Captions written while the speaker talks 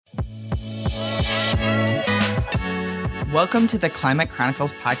Welcome to the Climate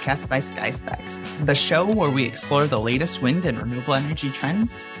Chronicles podcast by SkySpecs, the show where we explore the latest wind and renewable energy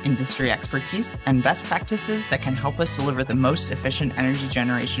trends, industry expertise, and best practices that can help us deliver the most efficient energy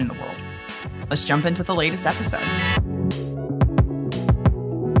generation in the world. Let's jump into the latest episode.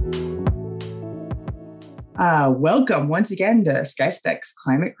 Welcome once again to SkySpecs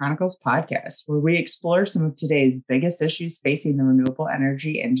Climate Chronicles podcast, where we explore some of today's biggest issues facing the renewable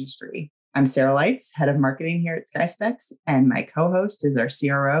energy industry. I'm Sarah Lights, head of marketing here at SkySpecs, and my co-host is our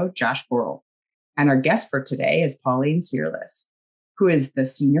CRO, Josh Borrell. And our guest for today is Pauline Searless, who is the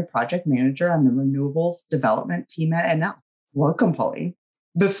senior project manager on the renewables development team at NL. Welcome, Pauline.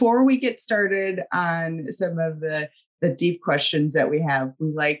 Before we get started on some of the deep questions that we have,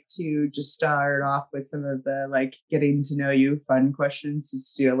 we like to just start off with some of the getting to know you fun questions,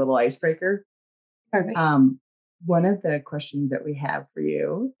 just do a little icebreaker. Perfect. One of the questions that we have for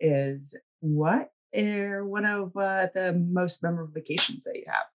you is, what are one of the most memorable vacations that you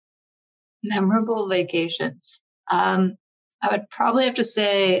have? Memorable vacations. I would probably have to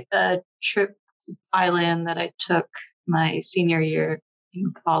say a trip to Thailand that I took my senior year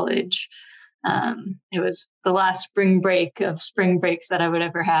in college. It was the last spring break of spring breaks that I would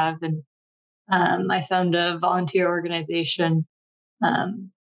ever have. And I found a volunteer organization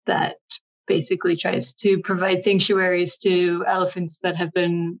that basically tries to provide sanctuaries to elephants that have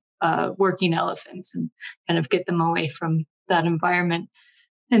been working elephants and kind of get them away from that environment.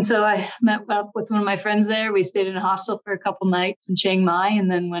 And so I met up with one of my friends there. We stayed in a hostel for a couple nights in Chiang Mai and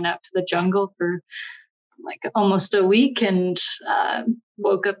then went out to the jungle for almost a week and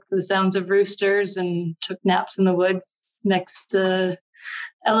woke up to the sounds of roosters and took naps in the woods next to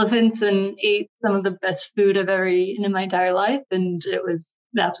elephants and ate some of the best food I've ever eaten in my entire life. And it was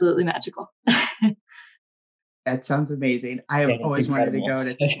absolutely magical. That sounds amazing. I have always wanted to go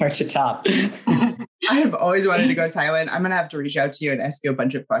to. It's hard to top. I have always wanted to go to Thailand. I'm going to have to reach out to you and ask you a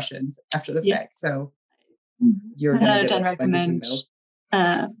bunch of questions after the fact. So you're going to recommend.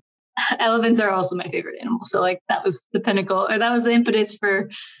 Elephants are also my favorite animal. So that was the pinnacle, or that was the impetus for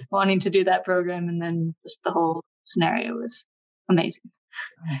wanting to do that program. And then just the whole scenario was amazing.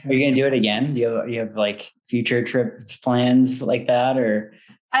 Are you going to do it again? Do you have future trip plans like that, or?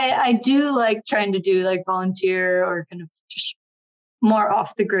 I do like trying to do volunteer or kind of just more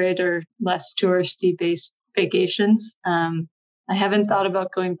off the grid or less touristy based vacations. I haven't thought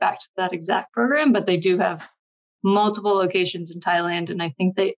about going back to that exact program, but they do have multiple locations in Thailand. And I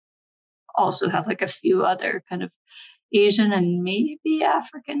think they also have a few other kind of Asian and maybe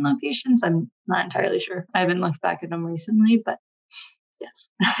African locations. I'm not entirely sure. I haven't looked back at them recently, but yes,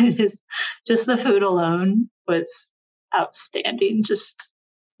 it is. Just the food alone was outstanding. Just,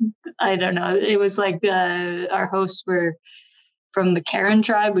 I don't know. It was our hosts were from the Karen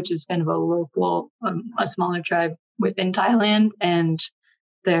tribe, which is kind of a local, a smaller tribe within Thailand, and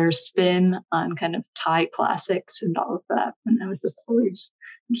their spin on kind of Thai classics and all of that. And it was just always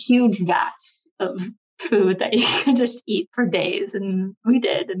huge vats of food that you could just eat for days. And we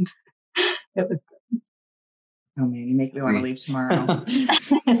did. And it was good. Oh man, you make me want to leave tomorrow.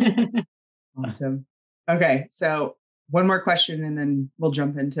 Awesome. Okay. So one more question and then we'll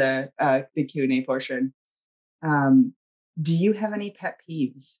jump into the Q&A portion. Do you have any pet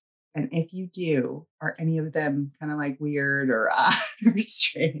peeves? And if you do, are any of them kind of weird or odd or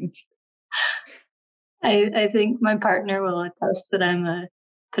strange? I think my partner will attest that I'm a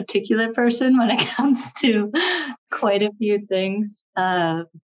particular person when it comes to quite a few things. But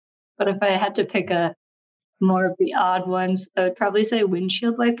if I had to pick more of the odd ones, I would probably say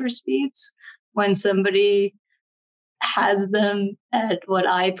windshield wiper speeds. When somebody has them at what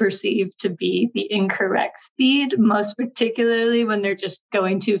I perceive to be the incorrect speed, most particularly when they're just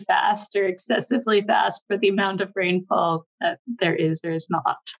going too fast or excessively fast for the amount of rainfall that there is or is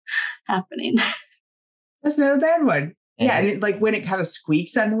not happening. That's not a bad one. Yeah, and when it kind of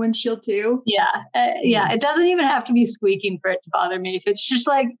squeaks on the windshield too. Yeah, it doesn't even have to be squeaking for it to bother me. If it's just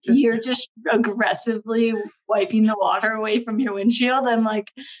you're just aggressively wiping the water away from your windshield, I'm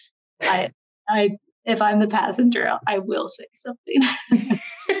if I'm the passenger, I will say something.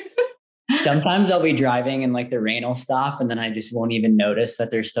 Sometimes I'll be driving and the rain will stop and then I just won't even notice that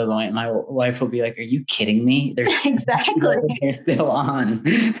they're still going. My wife will be like, "Are you kidding me?" Exactly. They're still on.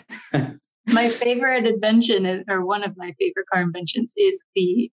 My favorite invention or one of my favorite car inventions is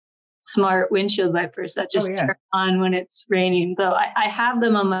the smart windshield wipers that just turn on when it's raining. Though I have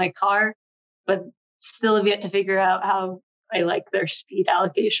them on my car, but still have yet to figure out how I like their speed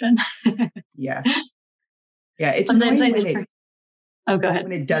allocation. Yeah. It's sometimes annoying go ahead.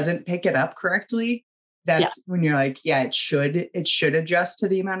 When it doesn't pick it up correctly. That's when you're it should adjust to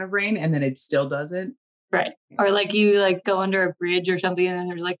the amount of rain, and then it still doesn't. Right. Or like you like go under a bridge or something and then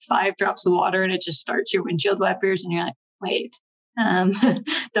there's like 5 drops of water and it just starts your windshield wipers and you're like, wait,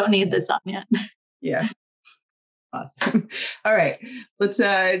 don't need this on yet. Yeah. Awesome. All right. Let's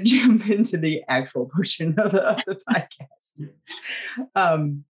jump into the actual portion of the podcast.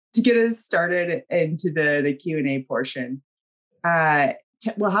 To get us started into the Q&A portion.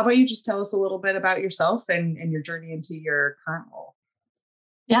 Well, how about you just tell us a little bit about yourself and your journey into your current role?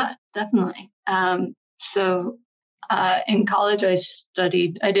 Yeah, definitely. So in college, I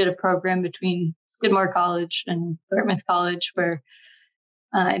did a program between Skidmore College and Dartmouth College where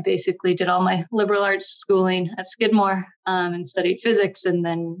I basically did all my liberal arts schooling at Skidmore and studied physics, and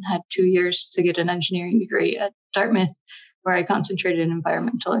then had 2 years to get an engineering degree at Dartmouth, where I concentrated in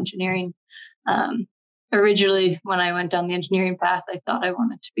environmental engineering. Originally, when I went down the engineering path, I thought I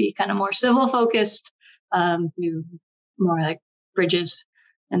wanted to be kind of more civil focused, do more like bridges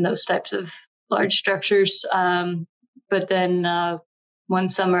and those types of large structures. But then one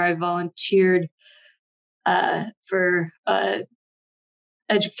summer I volunteered for an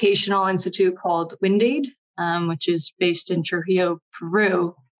educational institute called WindAid, which is based in Trujillo,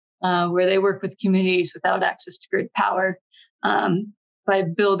 Peru, where they work with communities without access to grid power by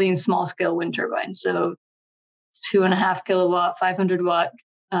building small scale wind turbines. So 2.5 kilowatt, 500 watt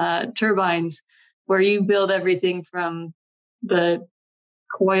turbines, where you build everything from the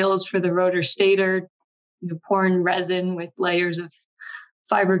coils for the rotor stator, pouring resin with layers of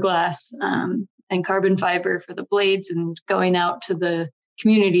fiberglass and carbon fiber for the blades, and going out to the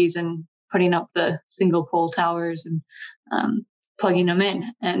communities and putting up the single pole towers and plugging them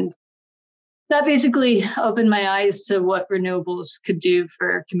in. And that basically opened my eyes to what renewables could do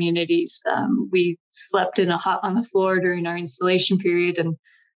for communities. We slept on the floor during our installation period, and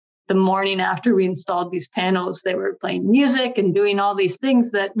the morning after we installed these panels, they were playing music and doing all these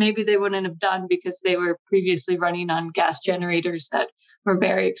things that maybe they wouldn't have done because they were previously running on gas generators that were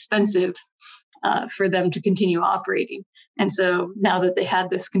very expensive for them to continue operating. And so now that they had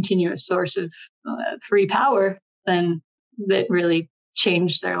this continuous source of free power, then that really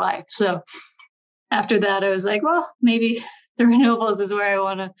changed their life. So after that, I was like, well, maybe the renewables is where I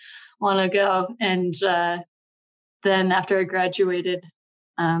want to go. And then after I graduated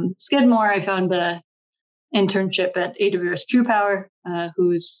Skidmore, I found the internship at AWS True Power,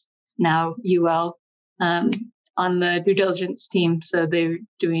 who's now UL, on the due diligence team. So they're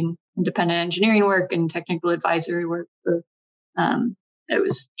doing independent engineering work and technical advisory work for, it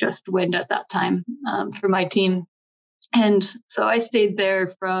was just wind at that time for my team. And so I stayed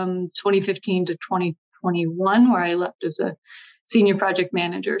there from 2015 to 2021, where I left as a senior project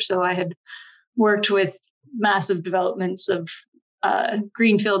manager. So I had worked with massive developments of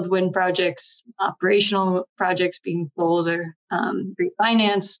greenfield wind projects, operational projects being sold or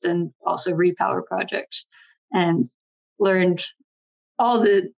refinanced, and also repower projects, and learned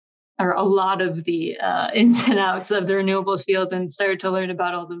a lot of the ins and outs of the renewables field, and started to learn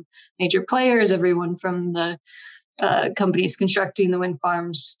about all the major players, everyone from the companies constructing the wind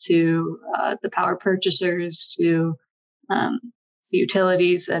farms to the power purchasers to the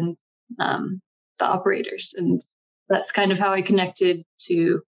utilities and the operators. And that's kind of how I connected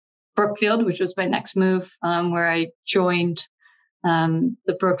to Brookfield, which was my next move, where I joined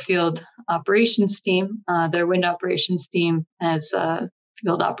the Brookfield operations team, their wind operations team, as a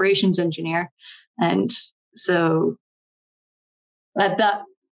field operations engineer. And so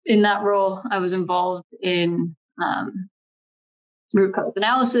in that role, I was involved in root cause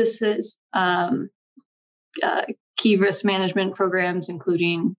analysis, key risk management programs,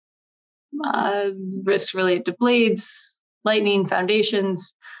 including risks related to blades, lightning,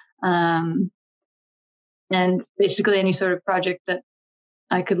 foundations, and basically any sort of project that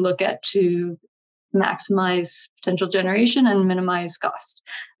I could look at to maximize potential generation and minimize cost.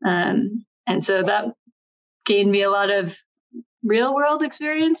 And so that gained me a lot of real world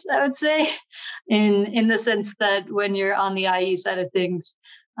experience, I would say, in the sense that when you're on the IE side of things,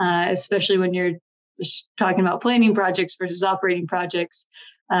 especially when you're just talking about planning projects versus operating projects,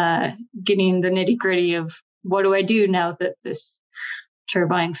 getting the nitty gritty of what do I do now that this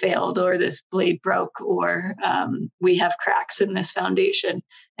turbine failed or this blade broke or we have cracks in this foundation.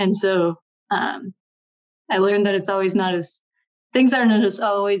 And so I learned that things aren't as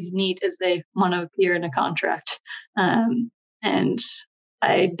always neat as they want to appear in a contract. And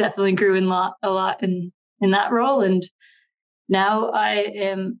I definitely grew a lot in that role. And now I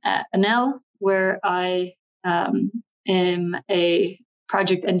am at Enel, where I am a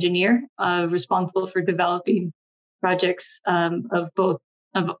project engineer responsible for developing projects of both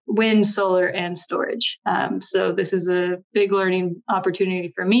of wind, solar, and storage. So this is a big learning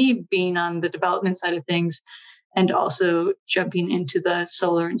opportunity for me, being on the development side of things, and also jumping into the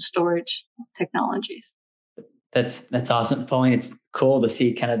solar and storage technologies. That's awesome, Pauline. It's cool to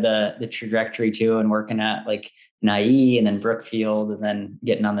see kind of the trajectory too, and working at like an IE and then Brookfield and then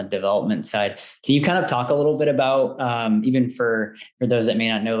getting on the development side. Can you kind of talk a little bit about even for those that may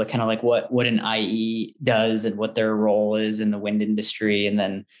not know, like kind of like what an IE does and what their role is in the wind industry, and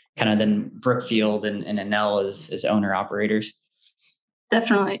then then Brookfield and Enel as owner operators?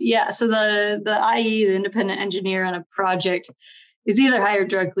 Definitely. Yeah. So the IE, the independent engineer on a project, is either hired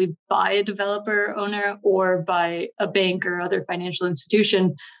directly by a developer owner or by a bank or other financial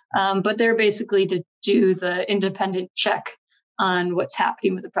institution. But they're basically to do the independent check on what's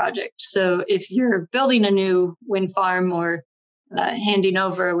happening with the project. So if you're building a new wind farm or handing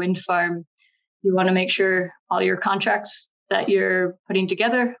over a wind farm, you want to make sure all your contracts that you're putting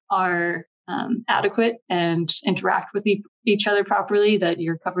together are adequate and interact with each other properly, that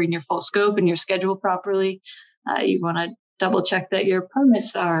you're covering your full scope and your schedule properly. You want to double check that your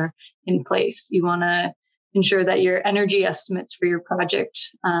permits are in place. You want to ensure that your energy estimates for your project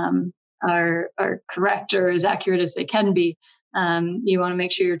are correct or as accurate as they can be. You want to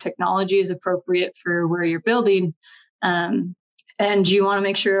make sure your technology is appropriate for where you're building. And you want to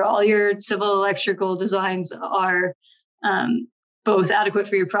make sure all your civil electrical designs are both adequate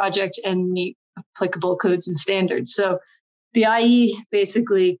for your project and meet applicable codes and standards. So the IE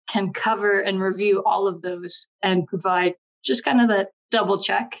basically can cover and review all of those and provide just kind of that double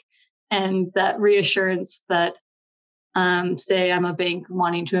check and that reassurance that, say I'm a bank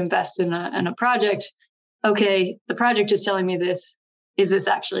wanting to invest in a project. Okay, the project is telling me this. Is this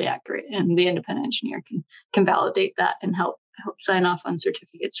actually accurate? And the independent engineer can validate that and help sign off on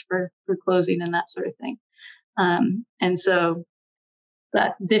certificates for closing and that sort of thing. And so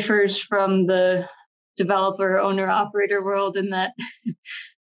that differs from the developer, owner, operator world in that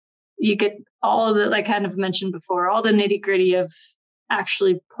you get all of the, like kind of mentioned before, all the nitty gritty of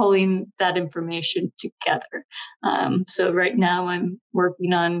actually pulling that information together. So right now I'm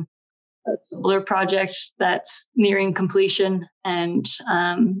working on a solar project that's nearing completion, and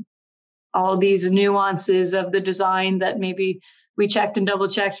all these nuances of the design that maybe we checked and double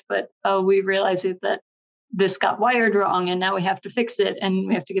checked, but we realized that this got wired wrong and now we have to fix it and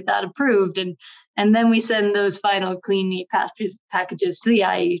we have to get that approved. And then we send those final clean, neat packages to the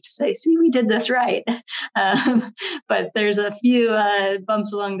IE to say, see, we did this right. But there's a few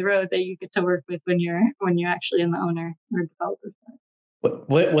bumps along the road that you get to work with when you're actually in the owner or developer side.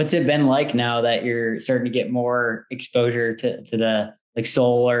 What's it been like now that you're starting to get more exposure to the like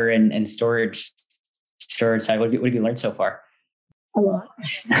solar and storage side? What have you learned so far? A lot.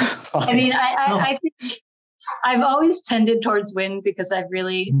 I mean, I think I've always tended towards wind because I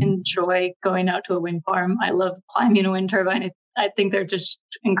really enjoy going out to a wind farm. I love climbing a wind turbine. I think they're just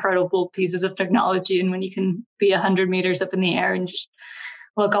incredible pieces of technology. And when you can be 100 meters up in the air and just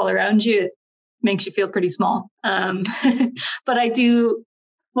look all around you, it makes you feel pretty small. But I do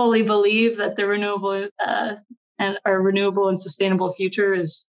fully believe that the renewable and sustainable future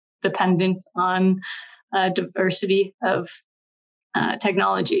is dependent on diversity of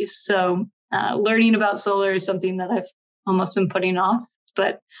technologies. So learning about solar is something that I've almost been putting off,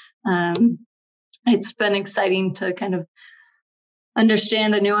 but it's been exciting to kind of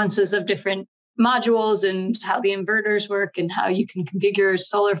understand the nuances of different modules and how the inverters work and how you can configure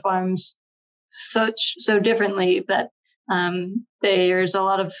solar farms so differently that there's a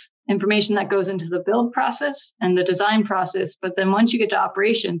lot of information that goes into the build process and the design process. But then once you get to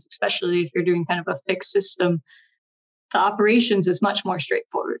operations, especially if you're doing kind of a fixed system, the operations is much more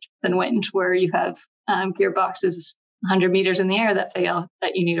straightforward than wind, where you have gearboxes 100 meters in the air that fail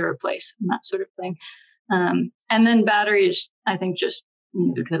that you need to replace and that sort of thing. And then batteries, I think, just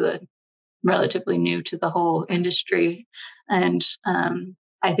relatively new to the whole industry. And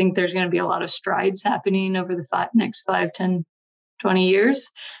I think there's going to be a lot of strides happening over the next 5, 10, 20 years.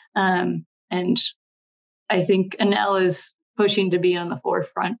 And I think Enel is pushing to be on the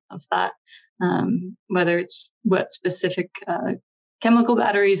forefront of that, whether it's what specific chemical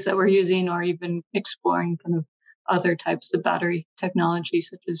batteries that we're using or even exploring kind of other types of battery technology,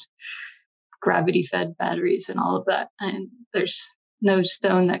 such as gravity-fed batteries and all of that. And there's no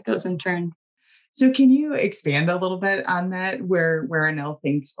stone that goes unturned. So can you expand a little bit on that, where Enel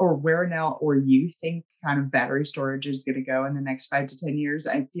thinks, or where Enel or you think kind of battery storage is going to go in the next 5 to 10 years?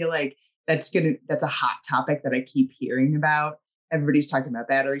 I feel like that's a hot topic that I keep hearing about. Everybody's talking about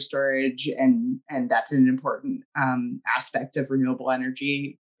battery storage, and that's an important aspect of renewable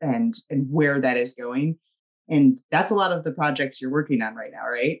energy and where that is going. And that's a lot of the projects you're working on right now,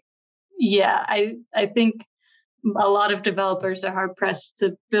 right? Yeah, I think a lot of developers are hard pressed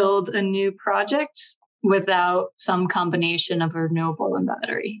to build a new project without some combination of a renewable and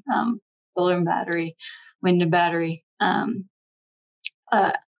battery, solar and battery, wind and battery.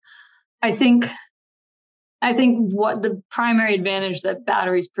 I think what the primary advantage that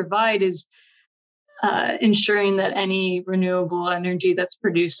batteries provide is ensuring that any renewable energy that's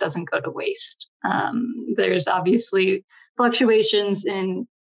produced doesn't go to waste. There's obviously fluctuations in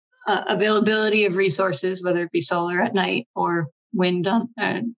availability of resources, whether it be solar at night or wind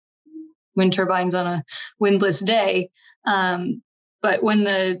turbines on a windless day. But when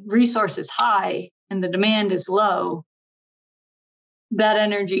the resource is high and the demand is low, that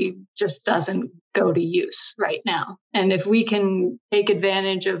energy just doesn't go to use right now. And if we can take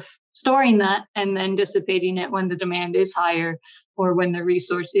advantage of storing that and then dissipating it when the demand is higher or when the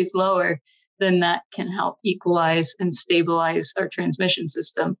resource is lower, then that can help equalize and stabilize our transmission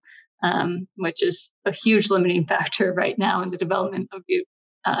system, which is a huge limiting factor right now in the development of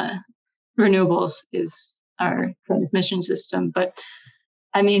renewables is our transmission system. But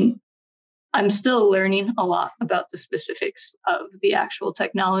I mean, I'm still learning a lot about the specifics of the actual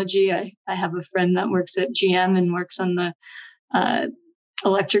technology. I have a friend that works at GM and works on the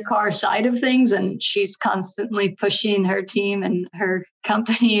electric car side of things, and she's constantly pushing her team and her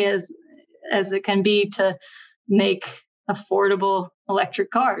company as it can be to make affordable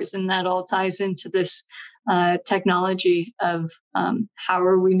electric cars. And that all ties into this technology of how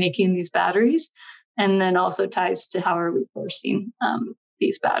are we making these batteries, and then also ties to how are we sourcing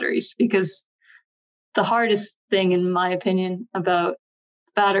these batteries, because the hardest thing, in my opinion, about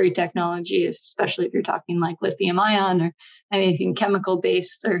battery technology, especially if you're talking like lithium ion or anything chemical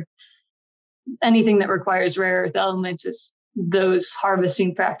based or anything that requires rare earth elements, is those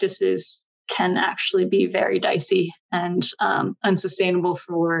harvesting practices can actually be very dicey and unsustainable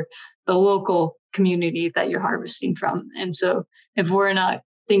for the local community that you're harvesting from. And so if we're not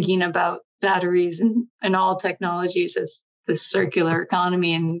thinking about batteries and all technologies as this circular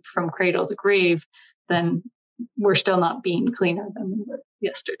economy and from cradle to grave, then we're still not being cleaner than we were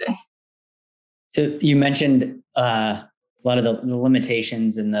yesterday. So you mentioned a lot of the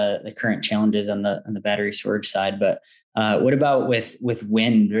limitations and the current challenges on the battery storage side, but what about with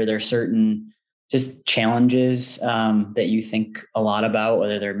wind? Are there certain just challenges that you think a lot about,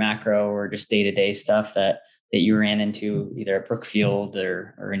 whether they're macro or just day-to-day stuff that you ran into either at Brookfield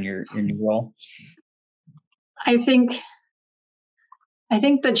or in your new role? I think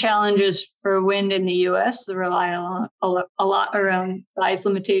the challenges for wind in the U.S. rely a lot around size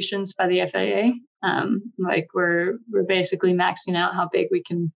limitations by the FAA. Like we're basically maxing out how big we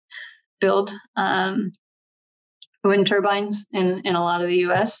can build wind turbines in a lot of the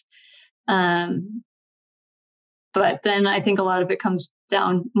U.S. But then I think a lot of it comes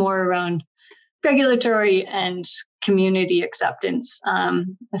down more around regulatory and community acceptance,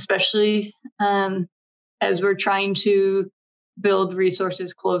 especially as we're trying to build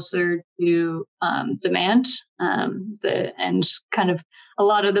resources closer to demand, and kind of a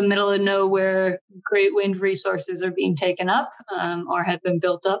lot of the middle of nowhere great wind resources are being taken up or have been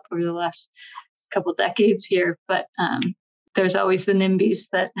built up over the last couple decades here. But there's always the NIMBYs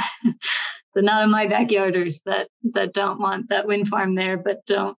that the not in my backyarders that don't want that wind farm there, but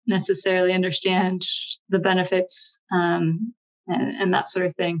don't necessarily understand the benefits and that sort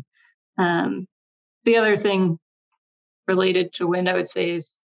of thing. The other thing related to wind, I would say, is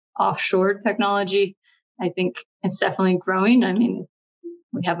offshore technology. I think it's definitely growing. I mean,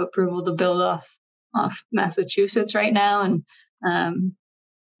 we have approval to build off Massachusetts right now, and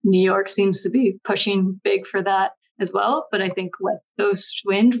New York seems to be pushing big for that as well. But I think West Coast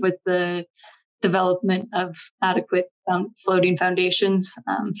wind, with the development of adequate floating foundations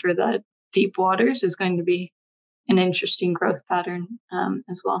for the deep waters, is going to be an interesting growth pattern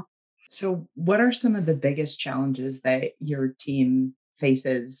as well. So what are some of the biggest challenges that your team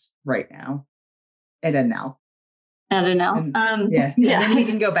faces right now at Enel? At Enel? Yeah. And then we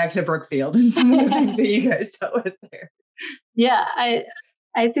can go back to Brookfield and some of the things that you guys dealt with there. Yeah,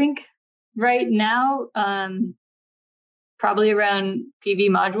 I think right now, probably around PV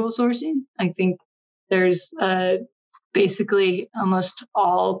module sourcing. I think there's basically almost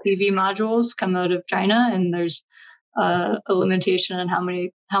all PV modules come out of China, and there's a limitation on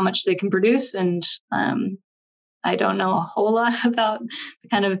how much they can produce. And I don't know a whole lot about the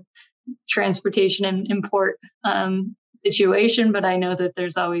kind of transportation and import situation, but I know that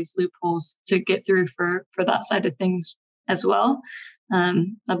there's always loopholes to get through for that side of things as well.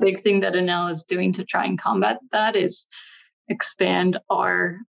 A big thing that Enel is doing to try and combat that is expand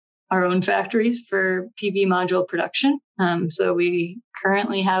our our own factories for PV module production. So we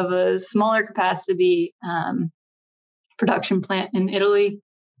currently have a smaller capacity production plant in Italy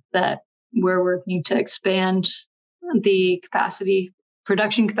that we're working to expand the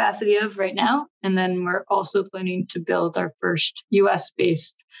production capacity of right now. And then we're also planning to build our first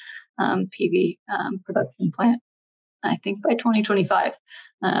US-based PV production plant, I think by 2025.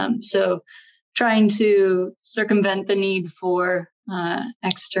 So trying to circumvent the need for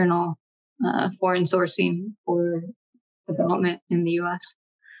external foreign sourcing for development in the US.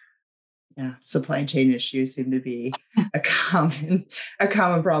 Yeah, supply chain issues seem to be a common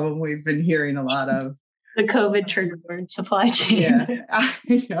problem we've been hearing a lot of. The COVID trigger word, supply chain. Yeah,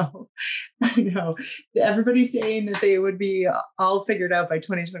 I know. Everybody's saying that they would be all figured out by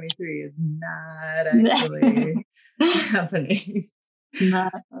 2023 is not actually happening. Yeah.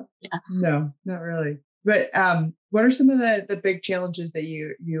 No, not really. But what are some of the big challenges that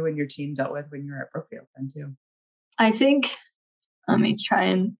you and your team dealt with when you were at Brookfield then too? I think, let me try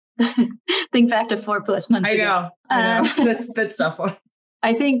and think back to 4+ months ago. I know. That's tough one.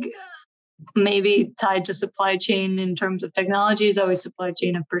 I think maybe tied to supply chain in terms of technology is always supply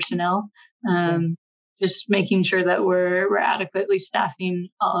chain of personnel. Just making sure that we're adequately staffing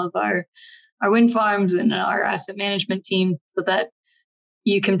all of our wind farms and our asset management team so that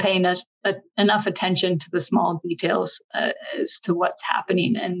you can pay enough attention to the small details as to what's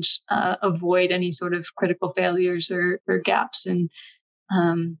happening and avoid any sort of critical failures or gaps in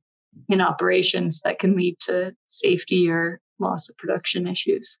operations that can lead to safety or loss of production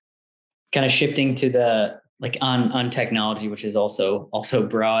issues. Kind of shifting to the on technology, which is also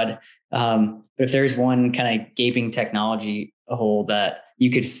broad. But if there's one kind of gaping technology hole that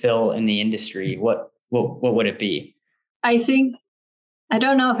you could fill in the industry, what would it be? I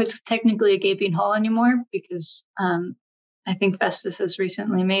don't know if it's technically a gaping hole anymore because I think Vestas has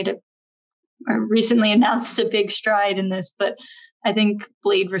recently announced a big stride in this, but I think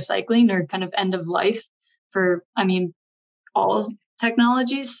blade recycling or kind of end of life for, all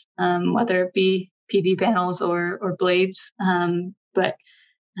technologies, whether it be PV panels or blades, but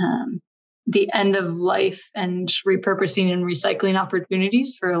the end of life and repurposing and recycling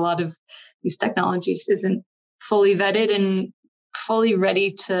opportunities for a lot of these technologies isn't fully vetted and fully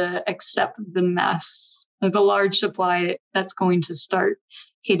ready to accept the large supply that's going to start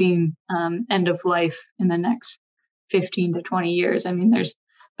hitting end of life in the next 15 to 20 years. There's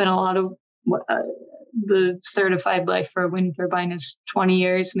been a lot of the certified life for a wind turbine is 20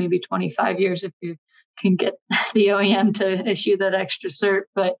 years, maybe 25 years if you can get the OEM to issue that extra cert.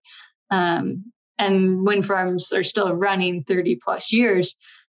 But and wind farms are still running 30 plus years,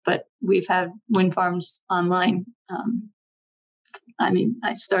 but we've had wind farms online.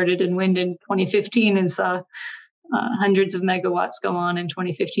 I started in wind in 2015 and saw hundreds of megawatts go on in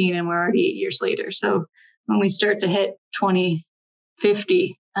 2015, and we're already 8 years later. So when we start to hit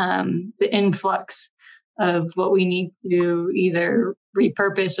 2050, the influx of what we need to either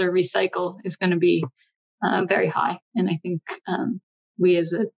repurpose or recycle is going to be very high. And I think we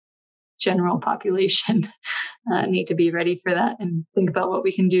as a general population need to be ready for that and think about what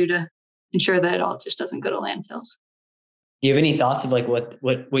we can do to ensure that it all just doesn't go to landfills. Do you have any thoughts of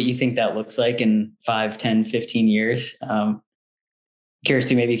what you think that looks like in 5, 10, 15 years? Curious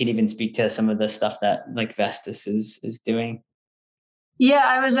to maybe you can even speak to some of the stuff that Vestas is doing. Yeah,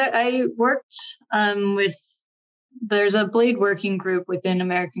 I worked there's a blade working group within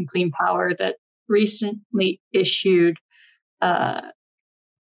American Clean Power that recently issued a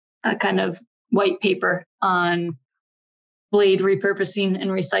kind of white paper on blade repurposing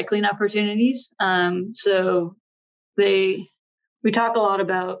and recycling opportunities. So we talk a lot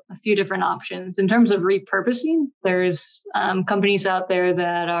about a few different options. In terms of repurposing, there's companies out there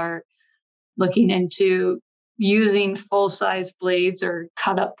that are looking into using full-size blades or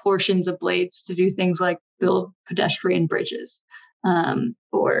cut up portions of blades to do things like build pedestrian bridges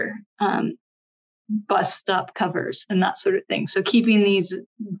or bus stop covers and that sort of thing. So keeping these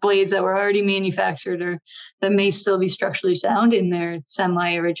blades that were already manufactured or that may still be structurally sound in their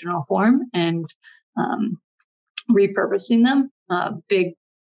semi-original form and repurposing them. A big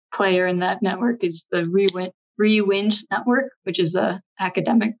player in that network is the Rewind Network, which is an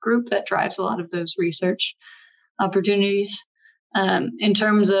academic group that drives a lot of those research opportunities. In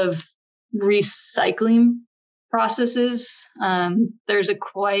terms of recycling processes, there's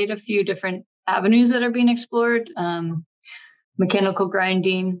quite a few different avenues that are being explored. Mechanical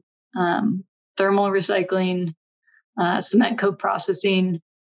grinding, thermal recycling, cement co-processing,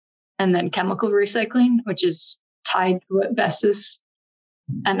 and then chemical recycling, which is tied to what Vestas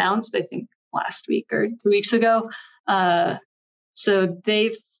announced, I think, last week or 2 weeks ago. So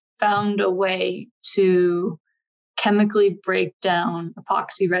they've found a way to chemically break down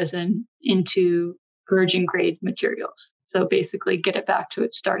epoxy resin into virgin grade materials. So basically get it back to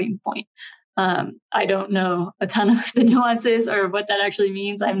its starting point. I don't know a ton of the nuances or what that actually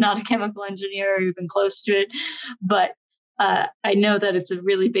means. I'm not a chemical engineer or even close to it, but I know that it's a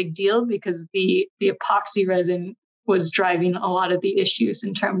really big deal because the epoxy resin was driving a lot of the issues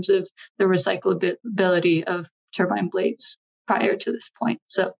in terms of the recyclability of turbine blades prior to this point.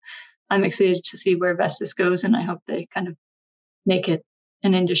 So I'm excited to see where Vestas goes, and I hope they kind of make it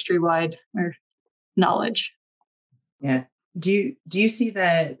an industry-wide or knowledge. Yeah. Do you see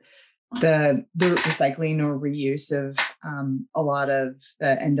that the recycling or reuse of a lot of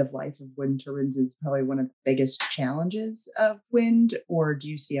the end of life of wind turbines is probably one of the biggest challenges of wind, or do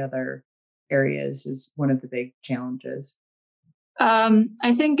you see other areas as one of the big challenges?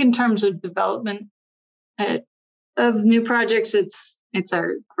 I think in terms of development of new projects, it's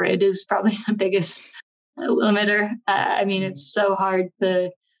our grid is probably the biggest limiter. I mean, it's so hard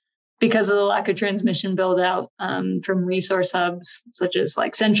because of the lack of transmission build out from resource hubs such as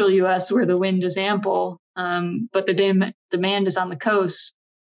like central US where the wind is ample, but the demand is on the coast.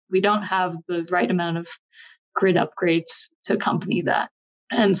 We don't have the right amount of grid upgrades to accompany that.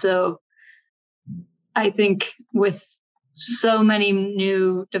 And so I think with so many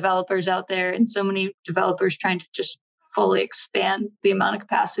new developers out there and so many developers trying to just fully expand the amount of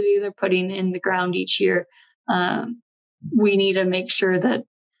capacity they're putting in the ground each year, we need to make sure that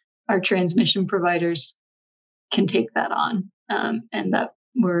our transmission providers can take that on, and that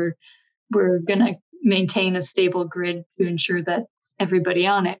we're going to maintain a stable grid to ensure that everybody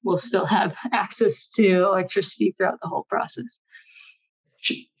on it will still have access to electricity throughout the whole process.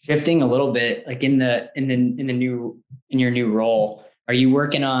 Shifting a little bit, like in your new role, are you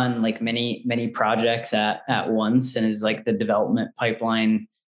working on like many projects at once? And is like the development pipeline?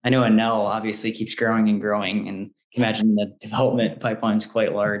 I know Enel obviously keeps growing and growing, and imagine the development pipeline is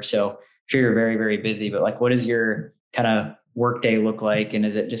quite large. So I'm sure you're very, very busy, but like, what does your kind of workday look like? And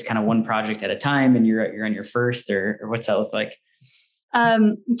is it just kind of one project at a time and you're on your first, or what's that look like?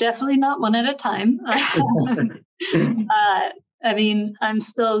 Definitely not one at a time. I mean, I'm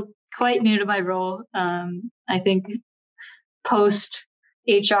still quite new to my role. I think post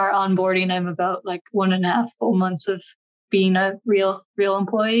HR onboarding, I'm about like 1.5 full months of being a real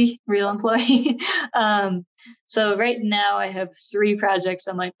employee. So right now I have 3 projects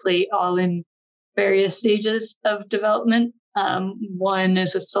on my plate, all in various stages of development. One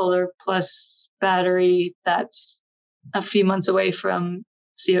is a solar plus battery that's a few months away from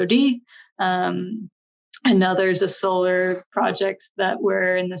COD. Another is a solar project that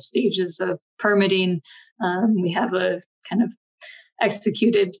we're in the stages of permitting. We have a kind of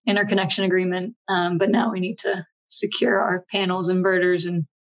executed interconnection agreement, but now we need to secure our panels, inverters, and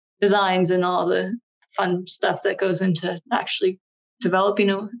designs and all the fun stuff that goes into actually developing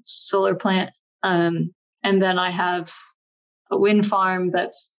a solar plant. And then I have a wind farm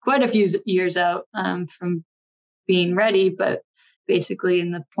that's quite a few years out from being ready, but basically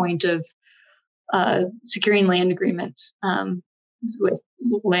in the point of securing land agreements with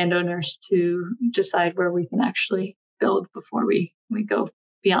landowners to decide where we can actually build before we go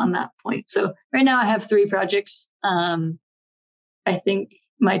beyond that point. So right now I have 3 projects. I think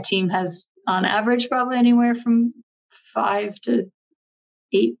my team has on average probably anywhere from 5 to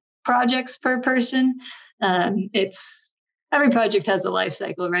 8 projects per person. It's every project has a life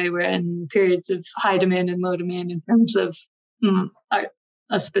cycle, right? We're in periods of high demand and low demand in terms of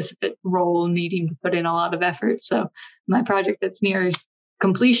a specific role needing to put in a lot of effort. So my project that's near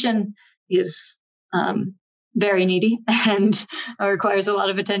completion is very needy and requires a lot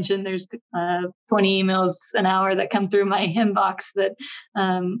of attention. There's 20 emails an hour that come through my inbox that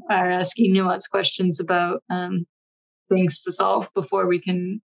are asking nuanced questions about things to solve before we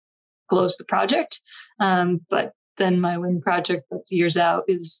can close the project. But then my wind project that's years out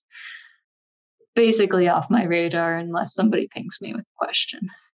is basically off my radar unless somebody pings me with a question.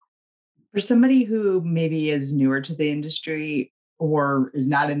 For somebody who maybe is newer to the industry or is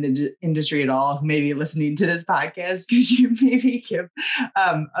not in the industry at all, maybe listening to this podcast, could you maybe give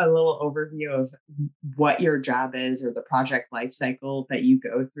a little overview of what your job is or the project lifecycle that you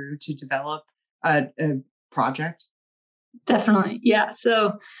go through to develop a project? Definitely. Yeah.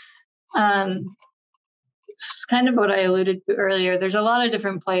 So it's kind of what I alluded to earlier. There's a lot of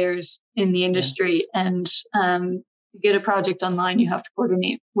different players in the industry, and to get a project online, you have to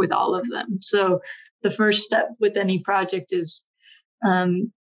coordinate with all of them. So the first step with any project is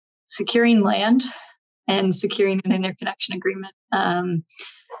securing land and securing an interconnection agreement.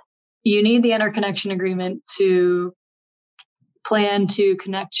 You need the interconnection agreement to plan to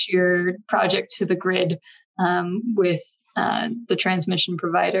connect your project to the grid with the transmission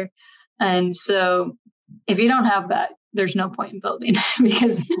provider. And so if you don't have that, there's no point in building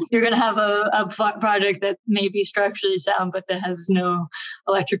because you're going to have a project that may be structurally sound, but that has no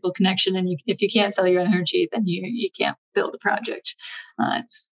electrical connection. And if you can't sell your energy, then you can't build a project.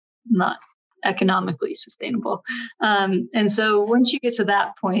 It's not economically sustainable. And so once you get to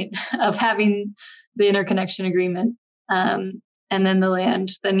that point of having the interconnection agreement and then the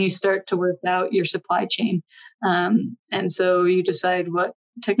land, then you start to work out your supply chain. And so you decide what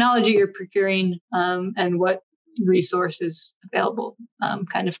technology you're procuring and what resources available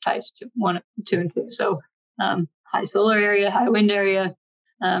kind of ties to two and two. So high solar area, high wind area,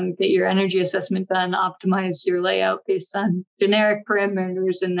 get your energy assessment done, optimize your layout based on generic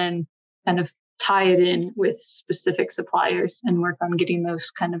parameters, and then kind of tie it in with specific suppliers and work on getting those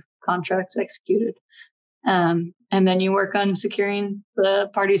kind of contracts executed. And then you work on securing the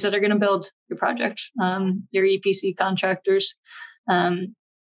parties that are going to build your project, your EPC contractors,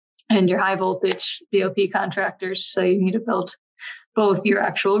 and your high voltage BOP contractors. So you need to build both your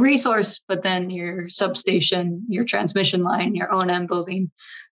actual resource, but then your substation, your transmission line, your O&M building,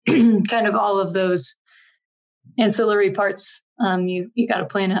 kind of all of those ancillary parts. You got to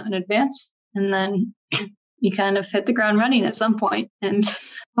plan out in advance, and then you kind of hit the ground running at some point and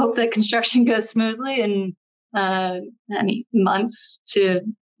hope that construction goes smoothly in any months to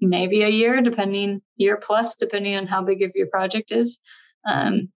maybe a year, year plus, depending on how big of your project is.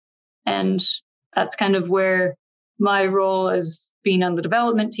 And that's kind of where my role as being on the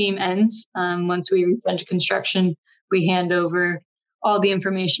development team ends. Once we reach into construction, we hand over all the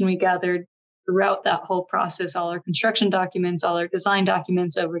information we gathered throughout that whole process, all our construction documents, all our design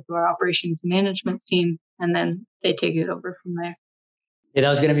documents over to our operations management team, and then they take it over from there. Yeah, that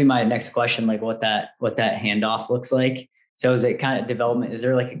was going to be my next question, like what that handoff looks like. So is it kind of development? Is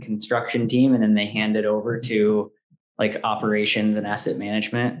there like a construction team and then they hand it over to like operations and asset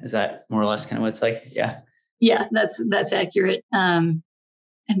management? Is that more or less kind of what it's like? Yeah. Yeah, that's accurate. And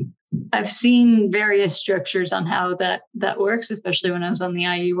I've seen various structures on how that works, especially when I was on the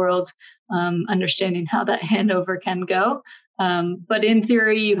IE world, understanding how that handover can go. But in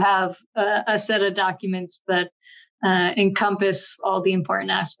theory, you have a set of documents that encompass all the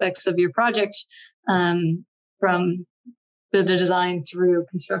important aspects of your project, from the design through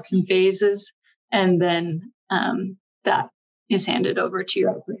construction phases, and then that is handed over to your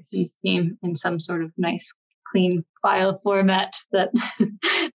operations team in some sort of nice, clean file format that,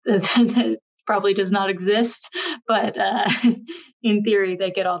 that probably does not exist. But in theory, they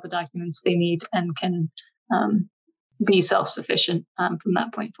get all the documents they need and can be self-sufficient from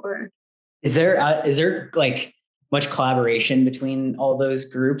that point forward. Is there like much collaboration between all those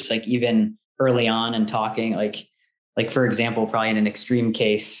groups, like even early on and talking, like for example, probably in an extreme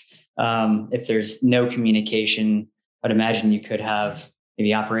case, if there's no communication, I'd imagine you could have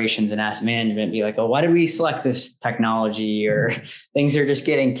maybe operations and asset management be like, oh, why did we select this technology? Or things are just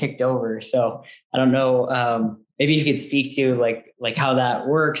getting kicked over. So I don't know. Maybe you could speak to like how that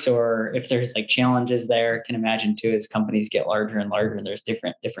works, or if there's like challenges there. I can imagine too, as companies get larger and larger, and there's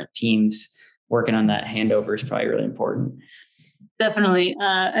different teams working on that handover is probably really important. Definitely.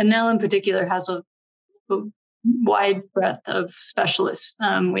 Enel in particular has a wide breadth of specialists.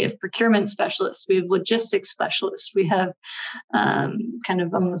 We have procurement specialists, we have logistics specialists, we have kind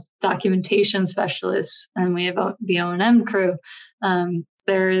of almost documentation specialists, and we have the O&M crew.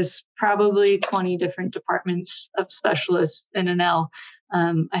 There is probably 20 different departments of specialists in Enel.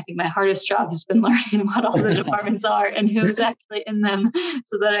 I think my hardest job has been learning what all the departments are and who's actually in them,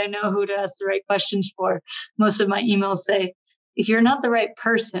 so that I know who to ask the right questions for. Most of my emails say, if you're not the right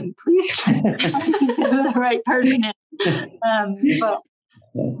person, please check who the right person is. But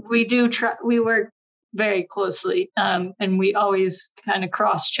we do try. We work very closely, and we always kind of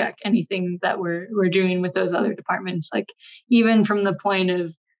cross-check anything that we're doing with those other departments. Like even from the point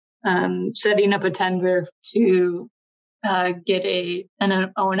of setting up a tender to get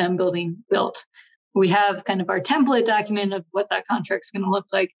an O&M building built. We have kind of our template document of what that contract's going to look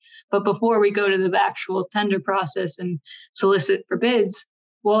like. But before we go to the actual tender process and solicit for bids,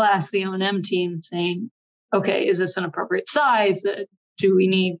 we'll ask the O&M team saying, okay, is this an appropriate size? Do we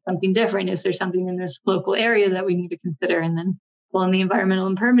need something different? Is there something in this local area that we need to consider? And then, well, in the environmental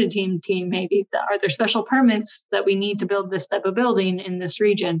and permitting team, maybe are there special permits that we need to build this type of building in this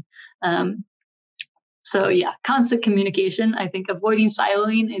region? So yeah, constant communication. I think avoiding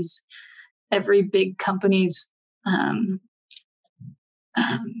siloing is every big company's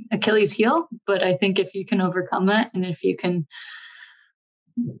Achilles heel. But I think if you can overcome that, and if you can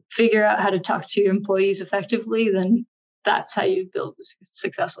figure out how to talk to your employees effectively, then that's how you build a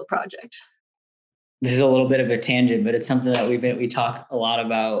successful project. This is a little bit of a tangent, but it's something that we talk a lot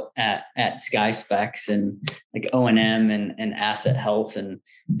about at SkySpecs and like O&M and asset health. And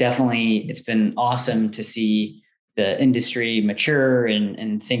definitely it's been awesome to see the industry mature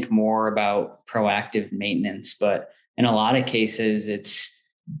and think more about proactive maintenance. But in a lot of cases, it's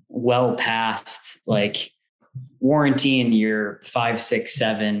well past like warranty in year 5, 6,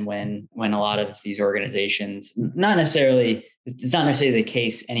 7, when a lot of these organizations, it's not necessarily the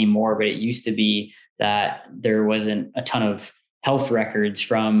case anymore, but it used to be that there wasn't a ton of health records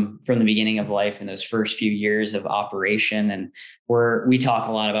from the beginning of life in those first few years of operation. And we talk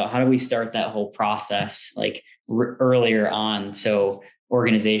a lot about how do we start that whole process like earlier on. So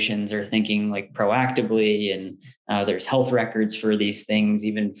organizations are thinking like proactively, and there's health records for these things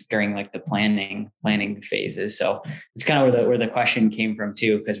even during like the planning phases. So it's kind of where the question came from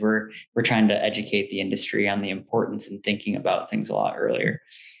too, because we're trying to educate the industry on the importance and thinking about things a lot earlier.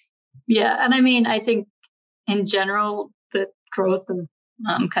 Yeah. And I mean, I think in general, the growth of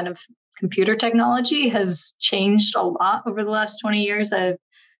kind of computer technology has changed a lot over the last 20 years. I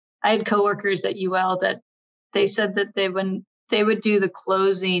had coworkers at UL that they said that when they would do the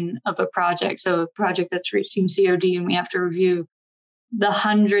closing of a project, so a project that's reaching COD and we have to review the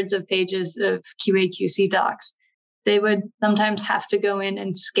hundreds of pages of QA/QC docs, they would sometimes have to go in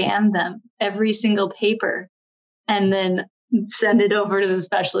and scan them, every single paper, and then send it over to the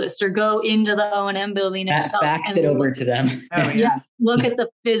specialist or go into the O&M building itself. Fax it over to them. Look at the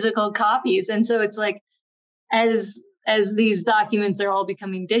physical copies. And so it's like, as these documents are all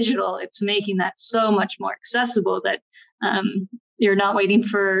becoming digital, it's making that so much more accessible that you're not waiting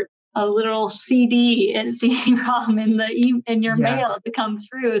for a literal CD and CD-ROM in your mail to come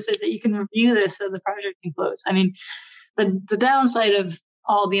through so that you can review this so the project can close. I mean, the downside of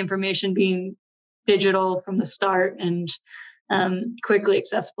all the information being digital from the start and quickly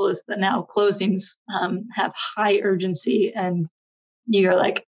accessible is that now closings have high urgency, and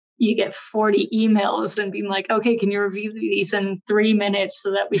you get 40 emails and being like, okay, can you review these in 3 minutes so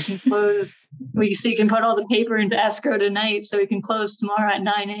that we can close? So you can put all the paper into escrow tonight so we can close tomorrow at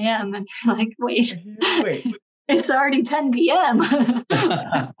 9 a.m. And you're like, wait. It's already 10 p.m.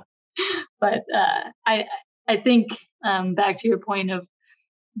 But I think back to your point of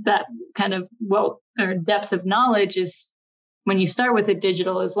that kind of depth of knowledge is when you start with it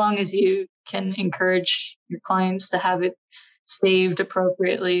digital, as long as you can encourage your clients to have it saved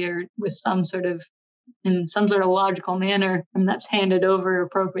appropriately or with in some sort of logical manner, and that's handed over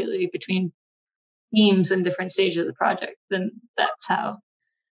appropriately between teams and different stages of the project, then that's how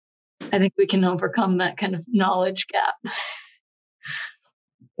I think we can overcome that kind of knowledge gap.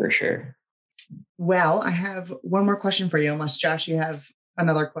 For sure. Well, I have one more question for you, unless Josh, you have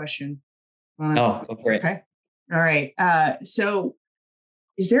another question. Go for it. Okay. All right. So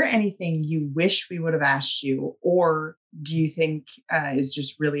is there anything you wish we would have asked you, or do you think is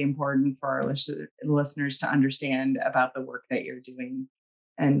just really important for our listeners to understand about the work that you're doing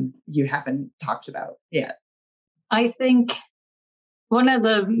and you haven't talked about yet? I think one of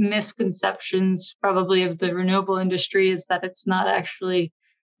the misconceptions probably of the renewable industry is that it's not actually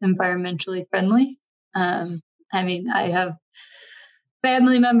environmentally friendly. I mean, I have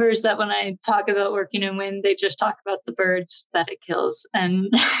family members that when I talk about working in wind, they just talk about the birds that it kills. And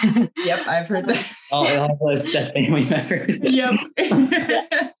yep, I've heard that. All those family members. Yep.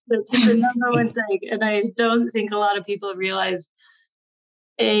 That's the number one thing. And I don't think a lot of people realize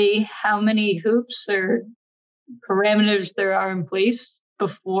how many hoops or parameters there are in place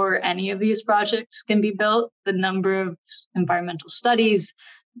before any of these projects can be built. The number of environmental studies,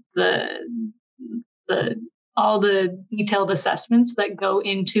 all the detailed assessments that go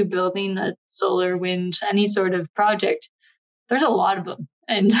into building a solar, wind, any sort of project. There's a lot of them,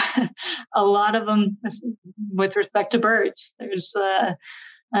 and a lot of them with respect to birds. There's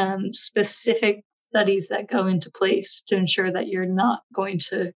specific studies that go into place to ensure that you're not going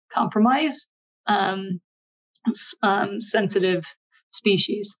to compromise sensitive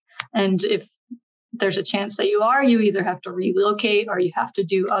species. And if there's a chance that you either have to relocate or you have to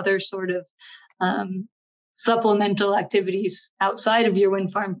do other sort of supplemental activities outside of your wind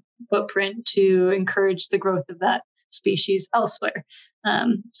farm footprint to encourage the growth of that species elsewhere.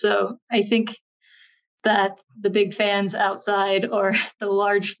 So I think that the big fans outside or the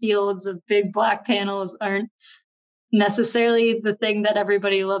large fields of big black panels aren't necessarily the thing that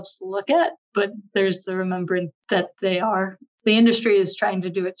everybody loves to look at, but there's the remembrance that the industry is trying to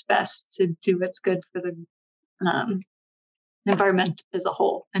do its best to do what's good for the environment as a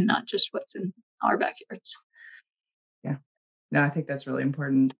whole and not just what's in our backyards. Yeah. No, I think that's really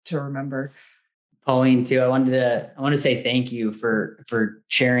important to remember. Pauline too. I want to say thank you for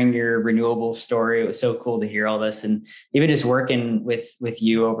sharing your renewable story. It was so cool to hear all this, and even just working with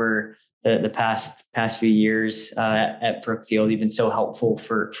you over the past few years at Brookfield. You've been so helpful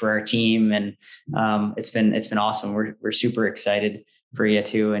for our team, and it's been awesome. We're super excited for you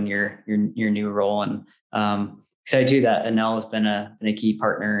too, and your new role, and excited too that Enel has been a key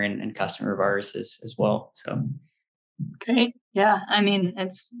partner and customer of ours as well. So great. Yeah. I mean,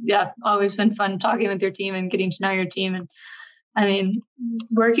 it's always been fun talking with your team and getting to know your team. And I mean,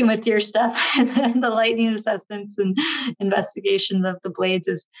 working with your stuff and the lightning assessments and investigations of the blades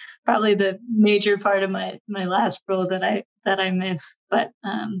is probably the major part of my last role that I miss. But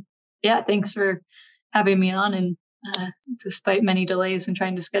thanks for having me on, and despite many delays in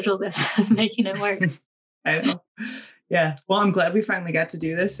trying to schedule this, making it work. I know. Yeah. Well, I'm glad we finally got to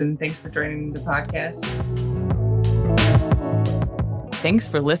do this, and thanks for joining the podcast. Thanks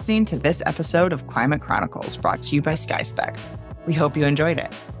for listening to this episode of Climate Chronicles, brought to you by SkySpecs. We hope you enjoyed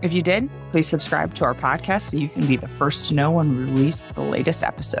it. If you did, please subscribe to our podcast so you can be the first to know when we release the latest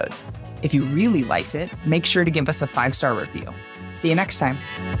episodes. If you really liked it, make sure to give us a 5-star review. See you next time.